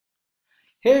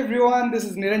Hey everyone, this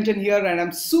is Niranjan here, and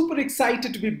I'm super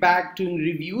excited to be back doing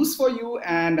reviews for you.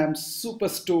 And I'm super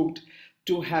stoked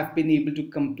to have been able to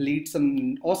complete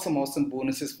some awesome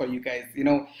bonuses for you guys.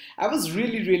 I was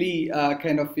really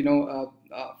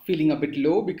feeling a bit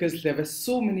low because there were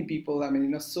so many people.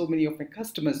 So many of my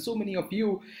customers, so many of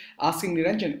you asking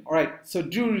Niranjan. All right, so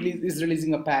is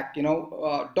releasing a pack.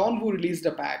 Don Wu released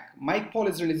a pack. Mike Paul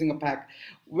is releasing a pack.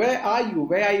 Where are you?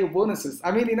 Where are your bonuses?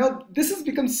 This has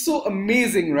become so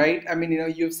amazing, right?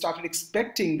 You've started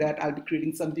expecting that I'll be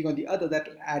creating something or the other that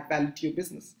will add value to your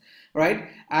business, right?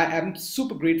 I am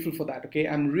super grateful for that, okay?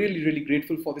 I'm really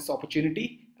grateful for this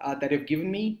opportunity that you've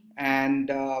given me. And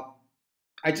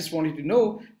I just wanted to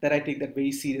know that I take that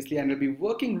very seriously, and I'll be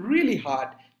working really hard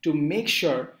to make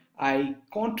sure I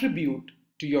contribute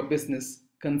to your business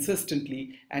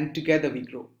consistently, and together we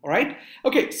grow. All right.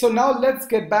 Okay, so now let's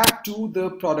get back to the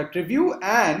product review.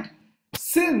 And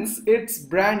since it's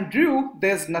brand Drew,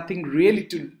 there's nothing really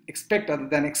to expect other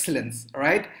than excellence. All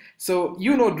right. So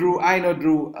you know Drew, I know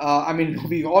Drew.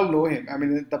 We all know him.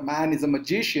 The man is a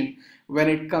magician when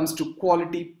it comes to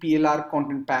quality PLR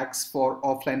content packs for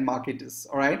offline marketers.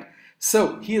 All right.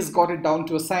 So he has got it down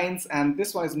to a science, and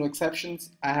this one is no exceptions.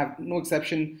 I have no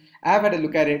exception. I have had a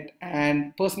look at it,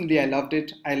 and personally, I loved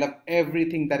it. I love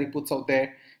everything that he puts out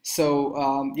there.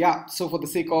 So yeah, so for the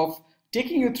sake of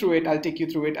taking you through it, I'll take you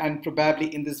through it, and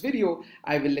probably in this video,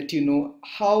 I will let you know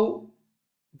how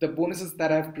the bonuses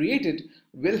that I've created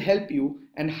will help you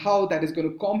and how that is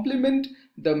going to complement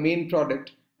the main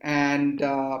product, and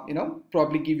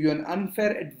probably give you an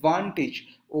unfair advantage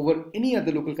over any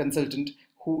other local consultant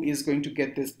who is going to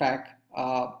get this pack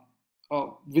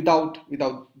without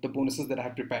the bonuses that I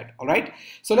have prepared. All right,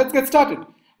 so let's get started.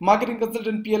 Marketing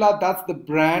Consultant PLR, that's the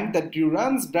brand that Drew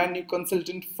runs. Brand new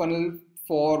consultant funnel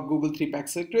for Google 3-pack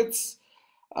secrets.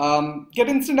 Get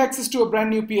instant access to a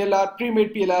brand new PLR,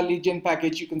 pre-made PLR lead gen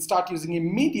package you can start using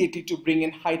immediately to bring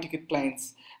in high-ticket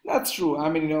clients. That's true.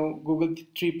 Google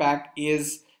 3-pack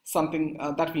is something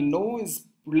that we know is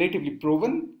relatively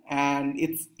proven, and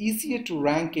it's easier to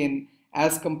rank in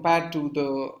as compared to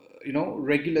the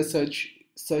regular search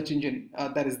engine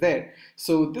that is there.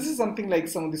 So this is something like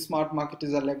some of the smart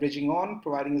marketers are leveraging on,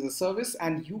 providing as a service,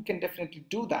 and you can definitely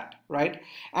do that, right?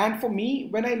 And for me,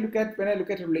 when I look at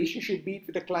a relationship, be it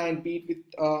with a client, be it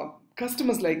with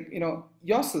customers like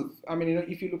yourself,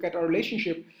 if you look at our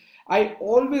relationship, I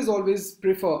always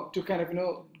prefer to kind of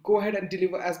go ahead and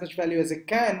deliver as much value as I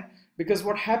can, because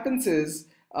what happens is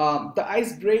the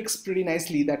ice breaks pretty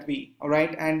nicely that way. All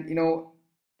right, and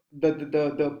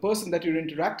the person that you're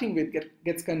interacting with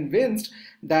gets convinced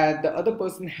that the other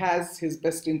person has his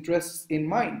best interests in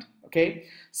mind. Okay,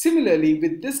 similarly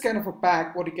with this kind of a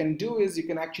pack, what you can do is you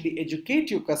can actually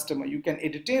educate your customer, you can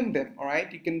entertain them. All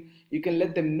right, you can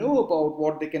let them know about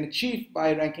what they can achieve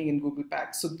by ranking in Google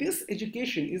Packs. So this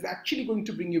education is actually going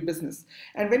to bring you business,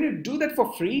 and when you do that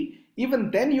for free, even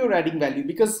then you're adding value,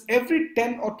 because every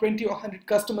 10 or 20 or 100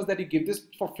 customers that you give this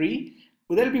for free,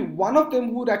 there'll be one of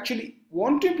them who would actually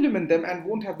want to implement them and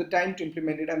won't have the time to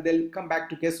implement it, and they'll come back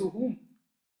to guess whom?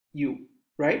 You,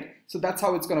 right? So that's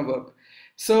how it's going to work.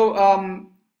 So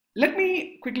let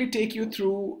me quickly take you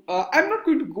through. I'm not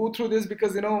going to go through this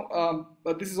because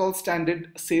this is all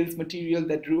standard sales material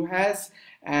that Drew has,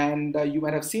 and you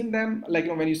might have seen them. Like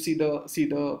when you see the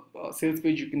sales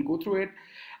page, you can go through it.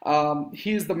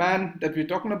 He is the man that we're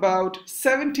talking about.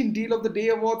 17 Deal of the Day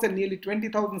awards and nearly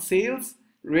 20,000 sales.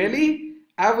 Really?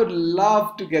 I would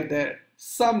love to get there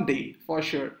someday for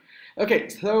sure. Okay,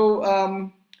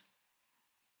 so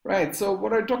right, so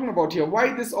what are we talking about here?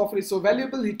 Why this offer is so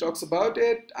valuable? He talks about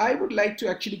it. I would like to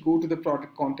actually go to the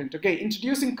product content. Okay,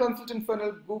 introducing Consultant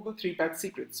Funnel Google 3-pack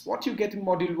secrets. What you get in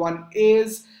module 1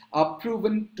 is a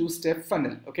proven 2-step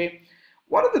funnel. Okay,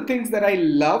 one of the things that I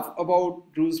love about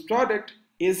Drew's product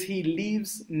is he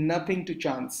leaves nothing to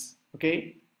chance.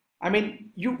 Okay,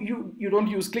 you don't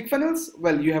use ClickFunnels,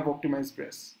 well, you have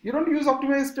OptimizePress. You don't use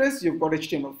OptimizePress, you've got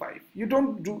HTML5. You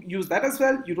don't use that as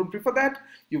well, you don't prefer that,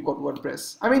 you've got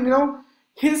WordPress.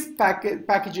 His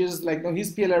packages, like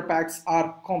his PLR packs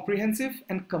are comprehensive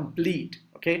and complete,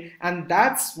 okay? And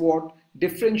that's what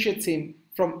differentiates him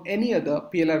from any other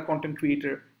PLR content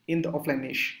creator in the offline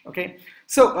niche, okay?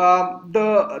 So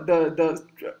the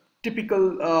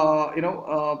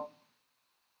typical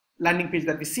landing page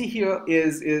that we see here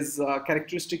is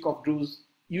characteristic of Drew's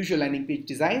usual landing page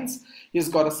designs. He's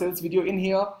got a sales video in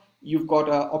here, you've got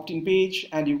an opt-in page,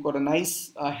 and you've got a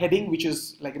nice heading which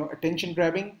is like attention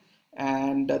grabbing.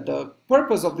 And the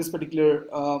purpose of this particular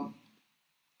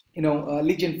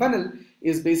lead gen funnel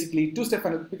is basically 2-step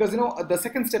funnel, because the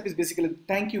second step is basically the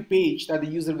thank you page that the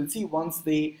user will see once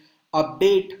they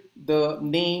update the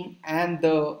name and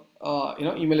the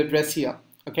email address here.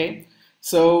 Okay,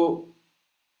 so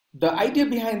the idea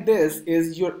behind this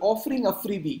is you're offering a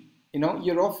freebie.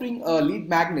 You're offering a lead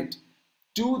magnet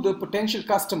to the potential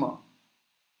customer,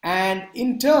 and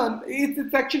in turn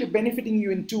it's actually benefiting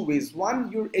you in two ways.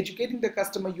 One, you're educating the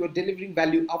customer, you're delivering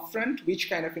value upfront, which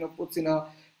kind of puts in a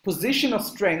position of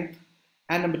strength.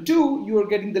 And number two, you're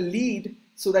getting the lead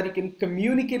so that you can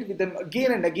communicate with them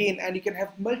again and again, and you can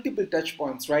have multiple touch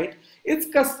points, right? It's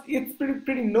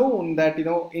pretty known that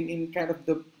in kind of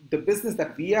the business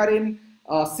that we are in,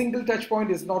 a single touch point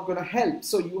is not going to help.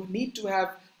 So you need to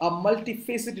have a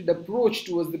multifaceted approach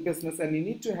towards the business, and you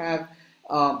need to have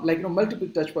multiple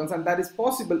touch points, and that is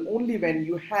possible only when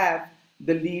you have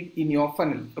the lead in your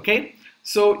funnel. Okay,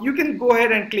 so you can go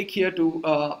ahead and click here to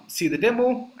see the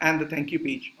demo and the thank you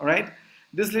page. All right,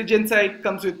 this lead gen site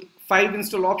comes with 5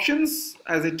 install options.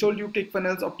 As I told you,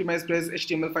 ClickFunnels, OptimizePress,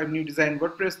 HTML5 new design,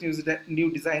 WordPress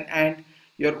new design, and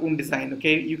your own design.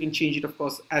 Okay, you can change it, of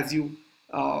course, as you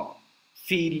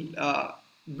feel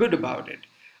good about it.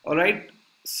 All right,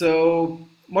 so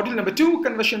module number 2,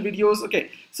 conversion videos.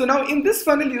 Okay, so now in this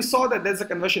funnel you saw that there's a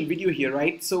conversion video here,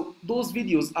 right? So those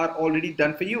videos are already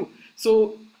done for you.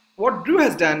 So what Drew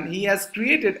has done, he has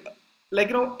created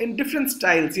in different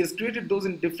styles. He has created those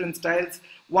in different styles.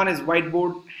 One is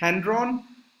whiteboard hand drawn,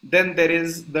 then there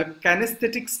is the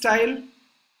kinesthetic style,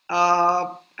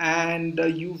 and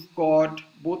you've got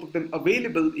both of them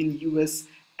available in US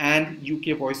and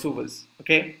UK voiceovers.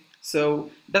 Okay, so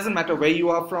it doesn't matter where you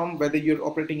are from, whether you're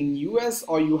operating in US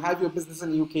or you have your business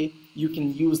in UK, you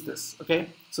can use this. Okay,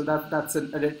 so that's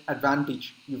an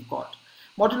advantage you've got.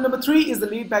 Module number 3 is the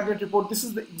lead magnet report. This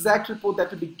is the exact report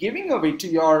that will be giving away to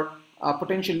your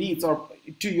potential leads or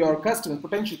to your customers,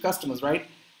 potential customers, right?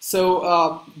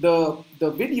 So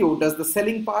the video does the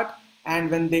selling part, and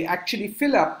when they actually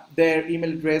fill up their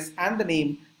email address and the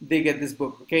name, they get this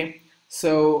book. Okay,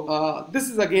 so this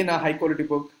is again a high quality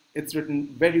book. It's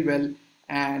written very well,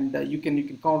 and you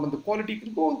can count on the quality. You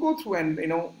can go through and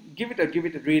give it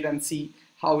a read and see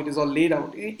how it is all laid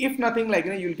out. If nothing,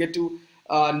 you'll get to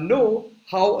know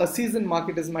how a seasoned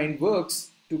marketer's mind works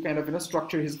to kind of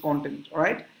structure his content. All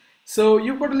right. So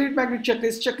you've got a lead magnet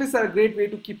checklist. Checklists are a great way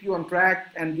to keep you on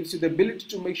track and gives you the ability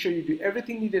to make sure you do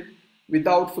everything needed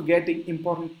without forgetting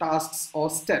important tasks or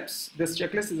steps. This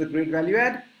checklist is a great value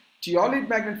add to your lead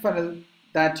magnet funnel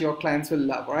that your clients will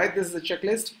love. All right, this is a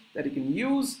checklist that you can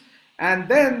use. And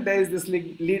then there is this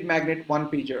lead magnet one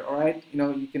pager. All right,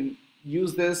 you can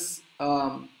use this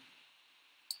for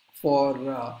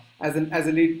as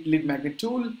a lead magnet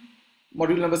tool.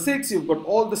 Module number 6, you've got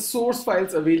all the source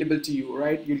files available to you,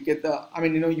 right? You'll get the,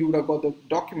 you would have got the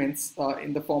documents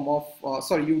in the form of,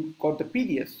 you got the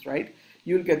PDFs, right?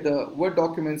 You'll get the Word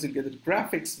documents, you'll get the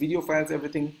graphics, video files,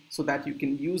 everything, so that you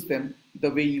can use them the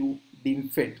way you deem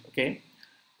fit. Okay.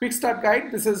 Quick start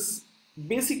guide. This is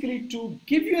basically to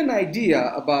give you an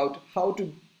idea about how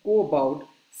to go about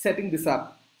setting this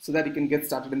up so that you can get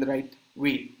started in the right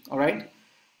way. All right.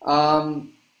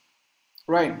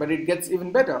 Right, but it gets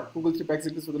even better. Google 3-pack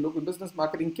secrets for the local business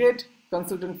marketing kit,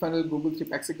 consultant funnel, Google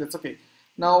 3-pack secrets. Okay,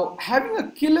 now having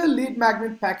a killer lead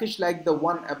magnet package like the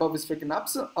one above is freaking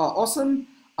awesome.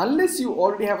 Unless you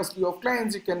already have a slew of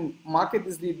clients you can market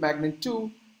this lead magnet to,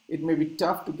 it may be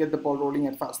tough to get the ball rolling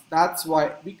at first. That's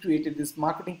why we created this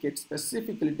marketing kit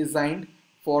specifically designed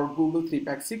for Google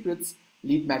 3-pack secrets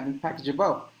lead magnet package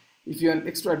above. If you have an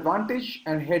extra advantage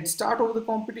and head start over the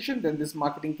competition, then this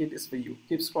marketing kit is for you.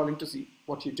 Keep scrolling to see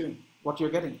what you're doing, what you're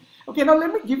getting. Okay, now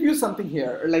let me give you something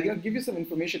here, give you some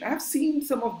information. I have seen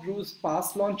some of Drew's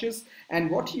past launches, and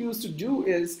what he used to do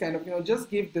is kind of, just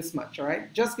give this much, all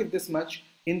right? Just give this much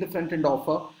in the front-end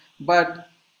offer. But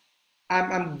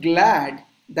I'm glad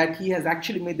that he has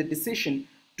actually made the decision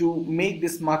to make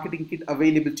this marketing kit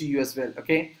available to you as well,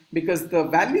 okay? Because the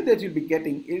value that you'll be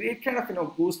getting, it kind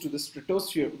of goes to the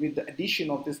stratosphere with the addition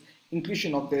of this,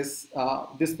 inclusion of this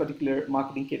this particular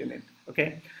marketing kit in it,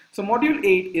 okay? So module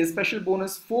 8 is special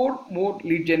bonus 4 more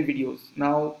lead gen videos.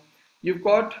 Now you've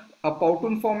got a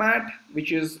Powtoon format,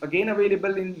 which is again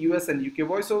available in US and UK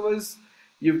voiceovers.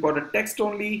 You've got a text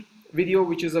only video,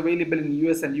 which is available in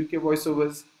US and UK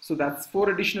voiceovers. So that's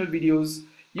 4 additional videos.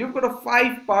 You've got a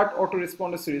 5-part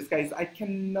autoresponder series. Guys, I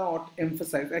cannot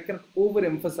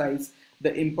overemphasize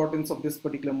the importance of this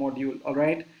particular module, all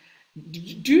right?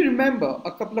 Do you remember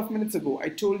a couple of minutes ago, I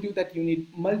told you that you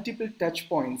need multiple touch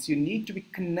points. You need to be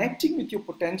connecting with your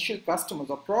potential customers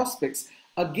or prospects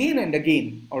again and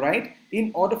again, all right,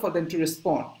 in order for them to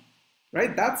respond,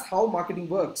 right? That's how marketing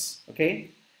works, okay?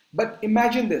 But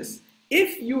imagine this.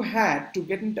 If you had to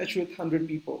get in touch with 100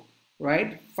 people,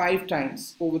 right? 5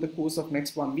 times over the course of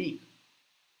next 1 week.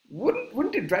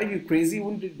 Wouldn't it drive you crazy?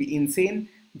 Wouldn't it be insane?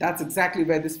 That's exactly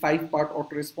where this 5-part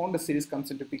autoresponder series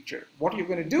comes into picture. What you're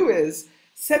going to do is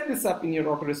set this up in your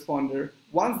autoresponder.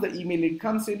 Once the email lead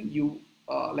comes in, the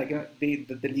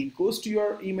lead goes to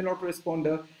your email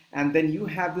autoresponder, and then you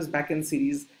have this backend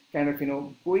series kind of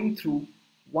going through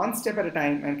one step at a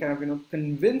time and kind of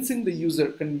convincing the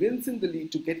user, convincing the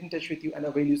lead to get in touch with you and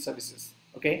avail your services.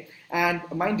 Okay, and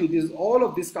mind you, all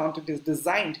of this content is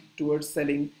designed towards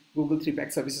selling Google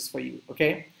 3PAC services for you.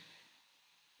 Okay,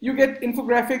 you get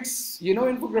infographics.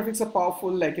 Infographics are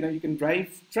powerful. You can drive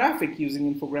traffic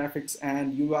using infographics,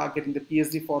 and you are getting the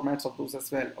PSD formats of those as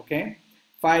well. Okay,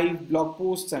 5 blog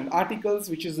posts and articles,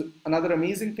 which is another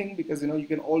amazing thing, because you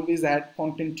can always add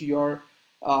content to your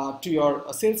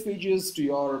sales pages, to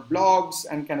your blogs,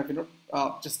 and kind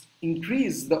of just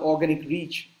increase the organic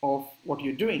reach of what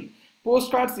you're doing.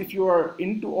 Postcards, if you are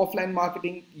into offline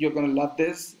marketing, you're going to love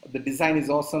this. The design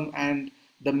is awesome and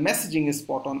the messaging is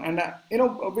spot on. And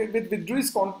with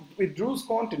Drew's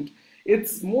content,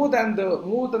 it's more than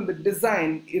the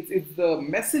design. It's the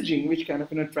messaging which kind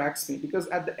of attracts me, because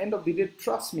at the end of the day,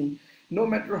 trust me, no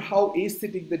matter how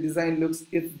aesthetic the design looks,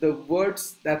 it's the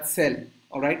words that sell.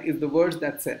 All right, it's the words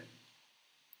that sell.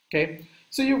 Okay.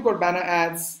 So you've got banner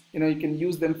ads, you can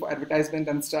use them for advertisement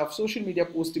and stuff. Social media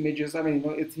post images. I mean,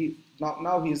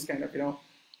 now he's kind of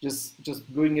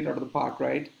just blowing it out of the park,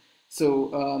 right?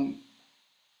 So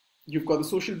you've got the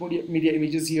social media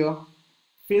images here.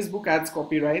 Facebook ads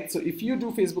copy, right? So if you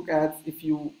do Facebook ads, if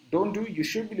you don't do, you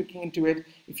should be looking into it.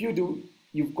 If you do,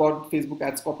 you've got Facebook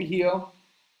ads copy here.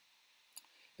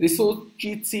 Resource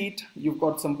cheat sheet. You've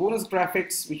got some bonus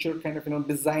graphics which are kind of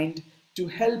designed to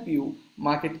help you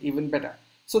market even better.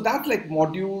 So that's like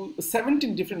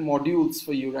 17 different modules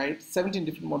for you, right? 17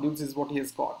 different modules is what he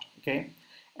has got, okay?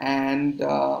 And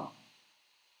oh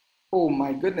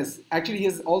my goodness, actually he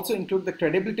has also included the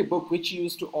credibility book, which he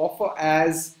used to offer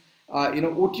as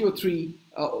OTO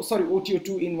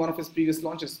 2 in one of his previous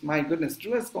launches. My goodness,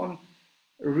 Drew has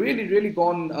really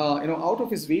gone out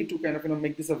of his way to kind of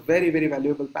make this a very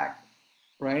valuable pack,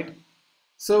 right?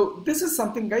 So this is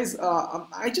something, guys,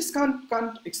 I just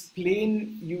can't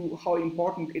explain you how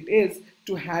important it is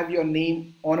to have your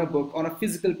name on a book, on a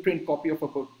physical print copy of a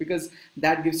book, because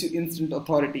that gives you instant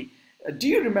authority. Do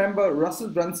you remember Russell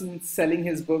Brunson selling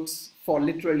his books for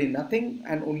literally nothing,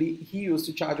 and he used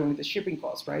to charge only the shipping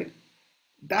cost, right?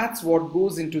 That's what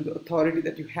goes into the authority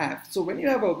that you have. So when you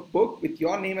have a book with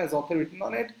your name as author written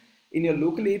on it in your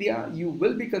local area, you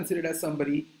will be considered as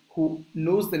somebody who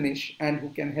knows the niche and who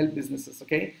can help businesses,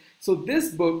 okay? So this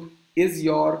book is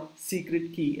your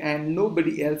secret key, and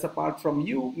nobody else apart from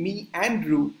you, me, and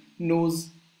Drew knows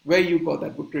where you got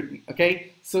that book written,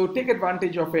 okay? So take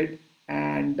advantage of it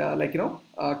and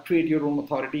create your own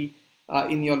authority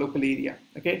in your local area,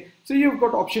 okay? So you've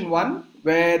got option 1,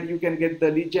 where you can get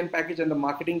the lead gen package and the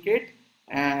marketing kit,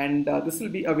 and this will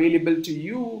be available to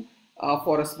you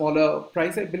for a smaller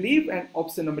price, I believe. And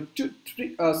option number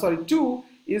 2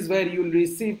 is where you'll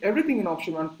receive everything in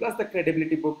option 1 plus the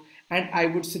credibility book. And I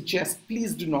would suggest,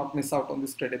 please do not miss out on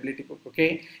this credibility book,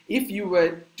 okay? If you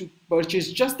were to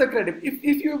purchase just the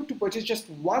if you have to purchase just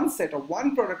one set or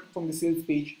one product from the sales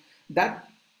page, that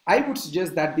I would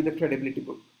suggest that be the credibility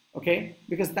book, okay?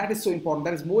 Because that is so important.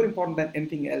 That is more important than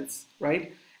anything else,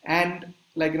 right? And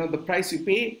the price you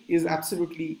pay is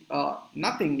absolutely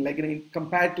nothing,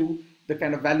 compared to the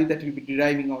kind of value that you'll be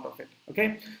deriving out of it,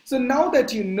 okay? So now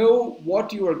that you know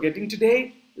what you are getting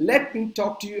today, let me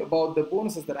talk to you about the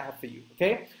bonuses that I have for you,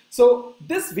 okay? So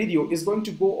this video is going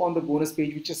to go on the bonus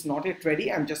page, which is not yet ready.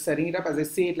 I'm just setting it up. As I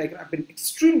said, I've been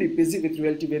extremely busy with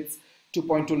RealtyWits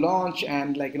 2.2 launch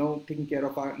and taking care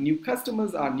of our new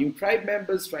customers, our new tribe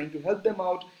members, trying to help them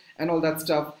out and all that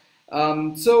stuff.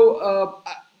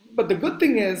 But the good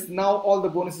thing is now all the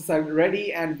bonuses are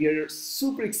ready, and we are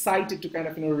super excited to kind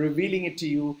of revealing it to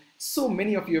you. So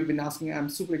many of you have been asking. I'm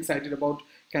super excited about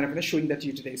kind of showing that to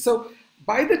you today. So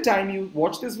by the time you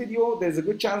watch this video, there's a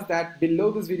good chance that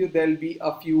below this video there'll be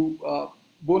a few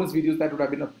bonus videos that would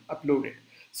have been uploaded.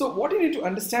 So what you need to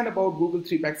understand about Google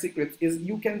 3PAC Secrets is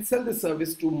you can sell this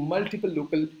service to multiple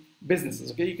local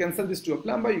businesses, okay? You can sell this to a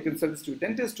plumber, you can sell this to a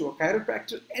dentist, to a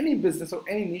chiropractor, any business or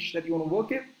any niche that you want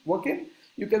to work in,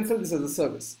 you can sell this as a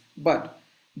service. But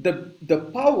the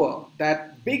power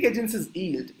that big agencies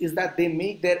yield is that they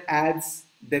make their ads,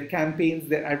 their campaigns,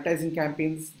 their advertising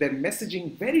campaigns, their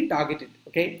messaging very targeted,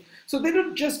 okay? So they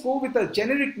don't just go with a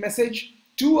generic message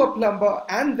to a plumber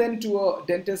and then to a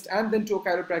dentist and then to a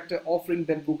chiropractor offering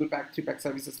them Google 3PAC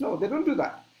services. No, they don't do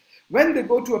that. When they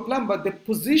go to a plumber, they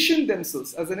position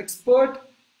themselves as an expert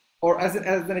or as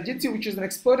an agency which is an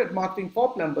expert at marketing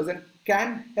for plumbers and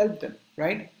can help them,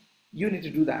 right? You need to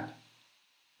do that,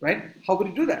 right? How would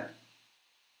you do that?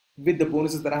 With the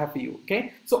bonuses that I have for you,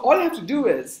 okay? So all you have to do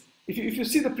is, if you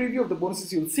see the preview of the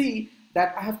bonuses, you'll see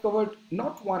that I have covered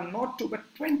not one, not two, but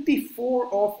 24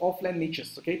 of offline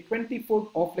niches, okay? 24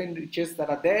 offline niches that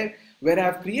are there where I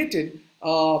have created,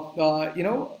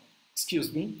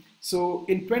 excuse me. So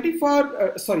in 25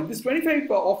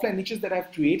 offline niches that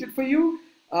I've created for you,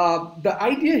 the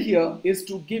idea here is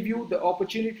to give you the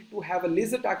opportunity to have a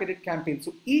laser targeted campaign.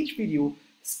 So each video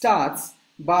starts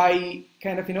by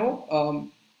kind of,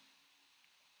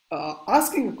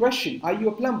 asking a question, are you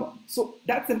a plumber? So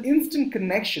that's an instant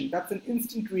connection, that's an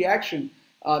instant reaction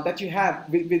that you have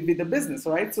with the business,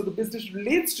 all right? So the business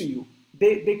relates to you.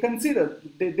 They consider,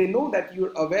 they know that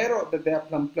you're aware of that they are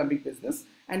plumbing business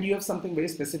and you have something very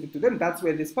specific to them. That's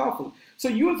where it is powerful. So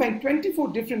you will find 24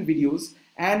 different videos,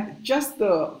 and just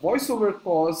the voiceover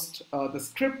cost, the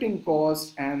scripting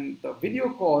cost, and the video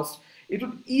cost, it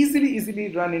would easily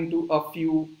run into a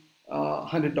few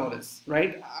 $100,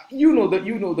 right? You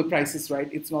know the prices, right?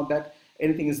 It's not that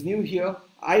anything is new here.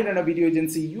 I run a video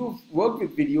agency. You've worked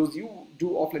with videos. You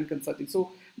do offline consulting.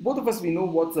 So both of us, we know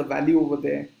what's the value over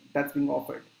there that's being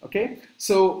offered. Okay,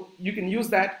 so you can use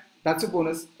that. That's a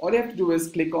bonus. All you have to do is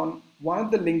click on one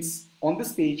of the links on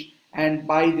this page and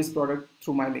buy this product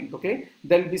through my link. Okay,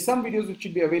 there will be some videos which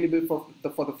will be available for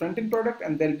the front end product,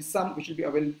 and there will be some which will be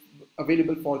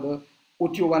available for the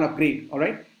OTO1 upgrade. All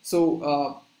right,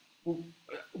 so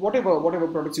whatever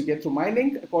products you get through my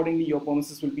link, accordingly your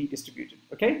bonuses will be distributed.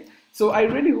 Okay, so I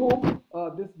really hope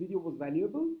this video was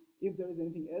valuable. If there is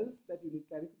anything else that you need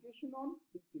clarification on,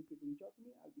 please feel free to reach out to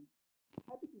me. I'll be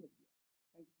happy to help you.